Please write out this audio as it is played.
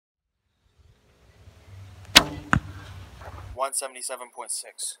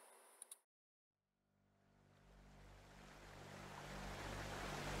177.6.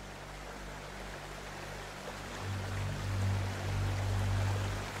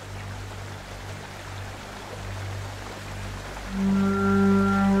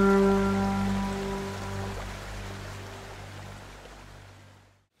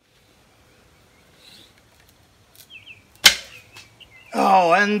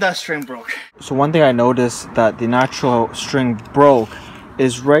 Oh, and the string broke. So one thing I noticed that the natural string broke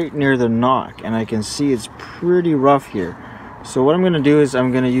is right near the knock, and I can see it's pretty rough here. So what I'm going to do is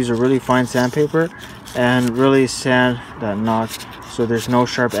I'm going to use a really fine sandpaper and really sand that knock so there's no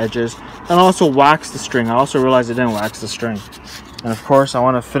sharp edges, and also wax the string. I also realized I didn't wax the string. And of course I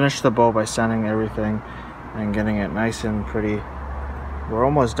want to finish the bow by sanding everything and getting it nice and pretty. We're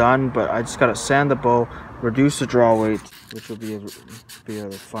almost done, but I just got to sand the bow, reduce the draw weight, which will be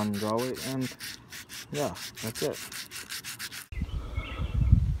a fun draw weight, and yeah, that's it.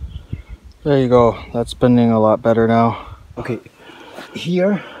 There you go. That's bending a lot better now. Okay,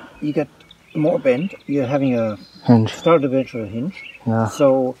 here you get more bend. You're having a Hinge. start eventual hinge. Yeah.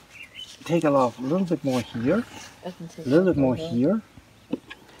 So take a little bit more here, a little bit more here.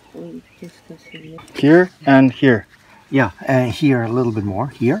 Here and here. Yeah, and here a little bit more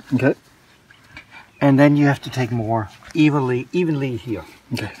here. Okay. And then you have to take more evenly here.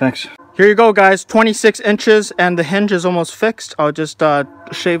 Okay, thanks. Here you go, guys. 26 inches, and the hinge is almost fixed. I'll just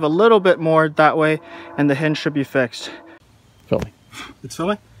shave a little bit more that way, and the hinge should be fixed. Filming. It's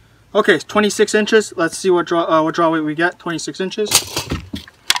filming? Okay, 26 inches. Let's see what draw weight we get. 26 inches.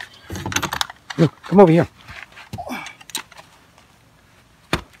 Look, come over here.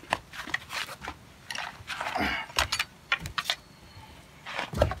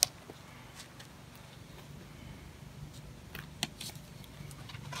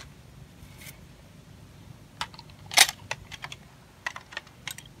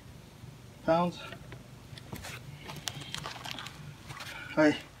 Pounds.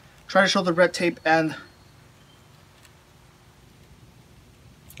 I try to show the red tape and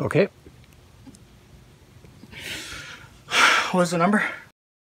Okay. what's the number?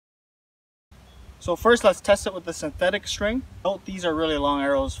 So first let's test it with the synthetic string. Oh, these are really long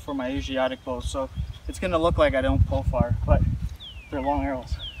arrows for my Asiatic bows, so it's gonna look like I don't pull far, but they're long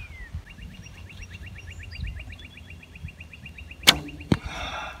arrows.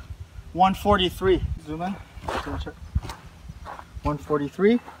 $143. Zoom in.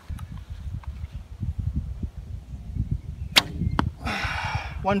 143.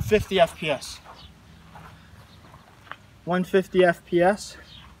 150 FPS. 150 FPS.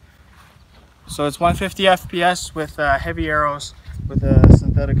 So it's 150 FPS with heavy arrows with a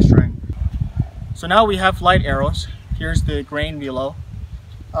synthetic string. So now we have light arrows. Here's the grain below.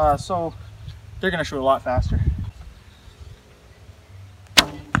 So they're gonna shoot a lot faster.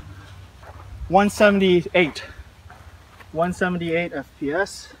 178. 178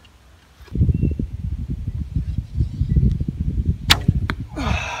 FPS.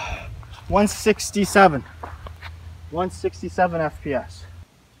 167. 167 FPS.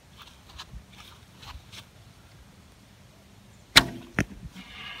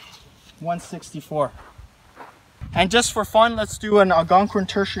 164. And just for fun, let's do an Algonquin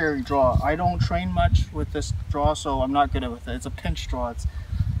tertiary draw. I don't train much with this draw, so I'm not good with it. It's a pinch draw. It's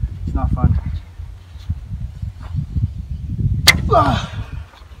not fun.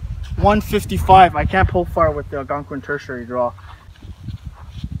 155. I can't pull far with the Algonquin tertiary draw.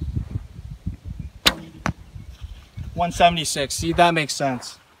 176. See, that makes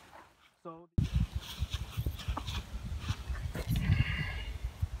sense. So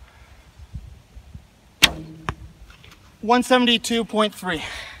 172.3.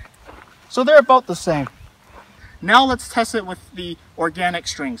 So they're about the same. Now let's test it with the organic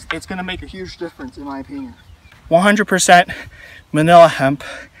strings. It's going to make a huge difference in my opinion. 100% manila hemp.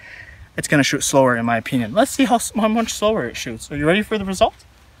 It's going to shoot slower in my opinion. Let's see how much slower it shoots. Are you ready for the result?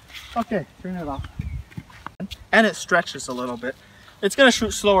 Okay, turn it off. And it stretches a little bit. It's going to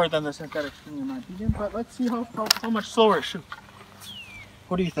shoot slower than the synthetic string in my opinion, but let's see how much slower it shoots.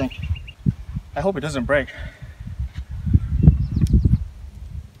 What do you think? I hope it doesn't break.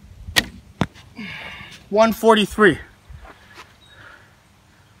 143.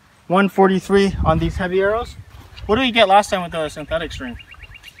 143 on these heavy arrows. What did we get last time with the synthetic string?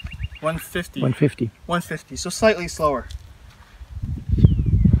 150. 150. 150, so slightly slower.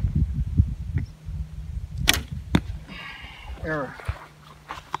 Error.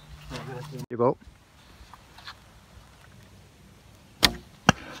 You go.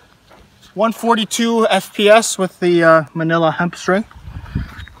 142 FPS with the manila hemp string.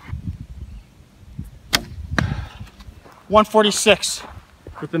 146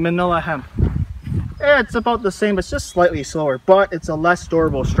 with the manila hemp. It's about the same, it's just slightly slower, but it's a less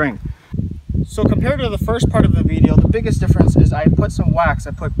durable string. So compared to the first part of the video, the biggest difference is I put some wax,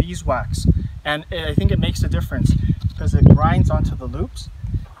 I put beeswax, and I think it makes a difference because it grinds onto the loops,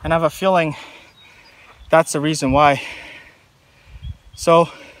 and I have a feeling that's the reason why. So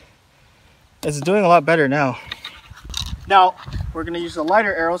it's doing a lot better now. Now we're going to use the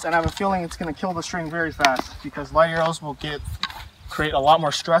lighter arrows, and I have a feeling it's going to kill the string very fast because light arrows will create a lot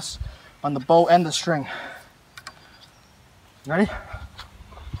more stress on the bow and the string. Ready?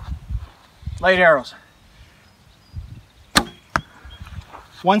 Light arrows.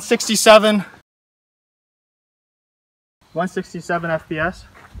 167 FPS.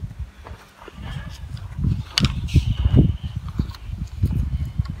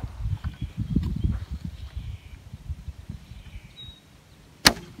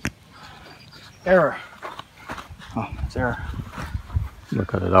 Error. Oh, it's error. We'll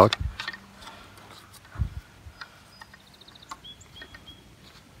cut it out.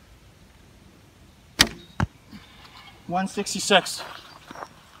 .166.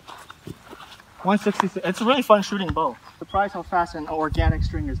 166. It's a really fun shooting bow. Surprised how fast an organic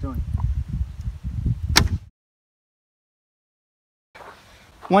string is doing.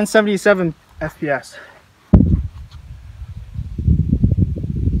 177 FPS.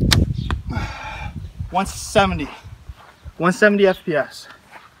 170 FPS.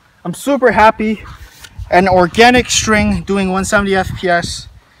 I'm super happy. An organic string doing 170 FPS.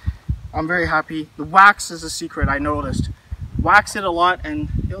 I'm very happy. The wax is a secret, I noticed. Wax it a lot and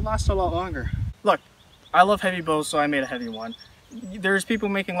it'll last a lot longer. Look, I love heavy bows, so I made a heavy one. There's people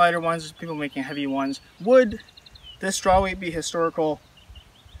making lighter ones, there's people making heavy ones. Would this draw weight be historical?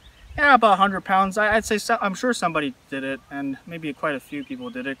 Yeah, about 100 pounds. I'd say, I'm sure somebody did it, and maybe quite a few people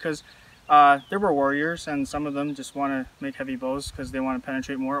did it, because there were warriors, and some of them just want to make heavy bows because they want to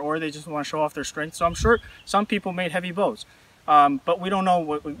penetrate more, or they just want to show off their strength. So I'm sure some people made heavy bows. But we don't know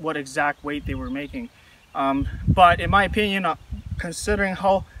what exact weight they were making. But in my opinion, considering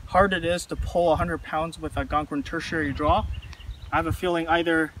how hard it is to pull 100 pounds with a Algonquin tertiary draw, I have a feeling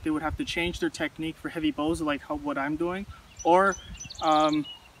either they would have to change their technique for heavy bows like what I'm doing, or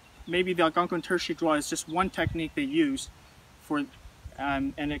maybe the Algonquin tertiary draw is just one technique they use for,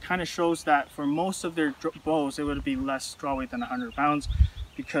 and it kind of shows that for most of their bows it would be less draw weight than 100 pounds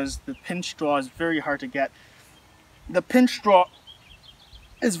because the pinch draw is very hard to get. The pinch draw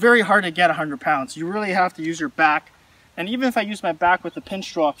is very hard to get 100 pounds. You really have to use your back. And even if I use my back with the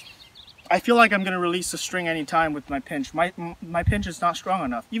pinch draw, I feel like I'm going to release the string anytime with my pinch. My pinch is not strong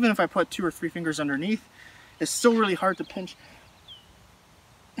enough. Even if I put 2 or 3 fingers underneath, it's still really hard to pinch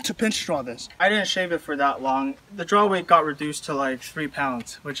draw this. I didn't shave it for that long. The draw weight got reduced to like 3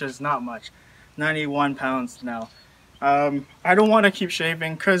 pounds, which is not much. 91 pounds now. I don't want to keep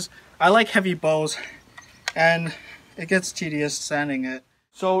shaving because I like heavy bows and it gets tedious sanding it.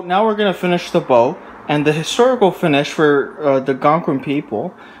 So now we're going to finish the bow, and the historical finish for the Algonquin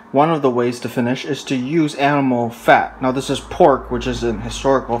people, one of the ways to finish is to use animal fat. Now this is pork, which isn't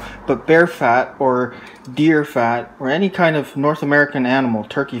historical, but bear fat or deer fat or any kind of North American animal,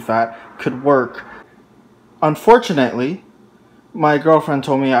 turkey fat, could work. Unfortunately, my girlfriend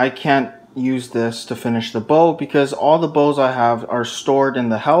told me I can't use this to finish the bow because all the bows I have are stored in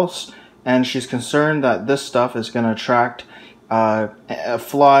the house, and she's concerned that this stuff is going to attract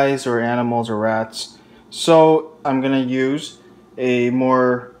flies or animals or rats. So I'm going to use a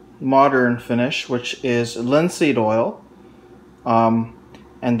more modern finish, which is linseed oil, and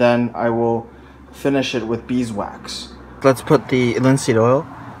then I will finish it with beeswax. Let's put the linseed oil.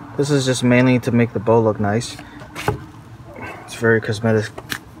 This is just mainly to make the bow look nice. It's very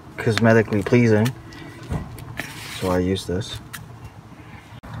cosmetically pleasing, so I use this.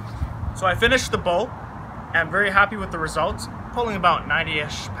 So I finished the bow. I'm very happy with the results. Pulling about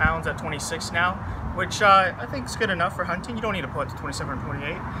 90-ish pounds at 26 now, which I think is good enough for hunting. You don't need to pull it to 27 or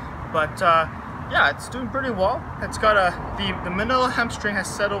 28, but yeah, it's doing pretty well. It's got the manila hemp string has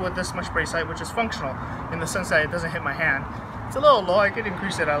settled with this much brace height, which is functional in the sense that it doesn't hit my hand. It's a little low. I could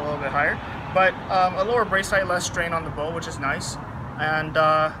increase it a little bit higher, but a lower brace height, less strain on the bow, which is nice. And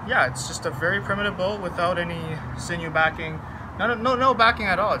yeah, it's just a very primitive bow without any sinew backing. No backing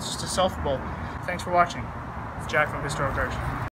at all. It's just a self bow. Thanks for watching. It's Jack from Historical Archery.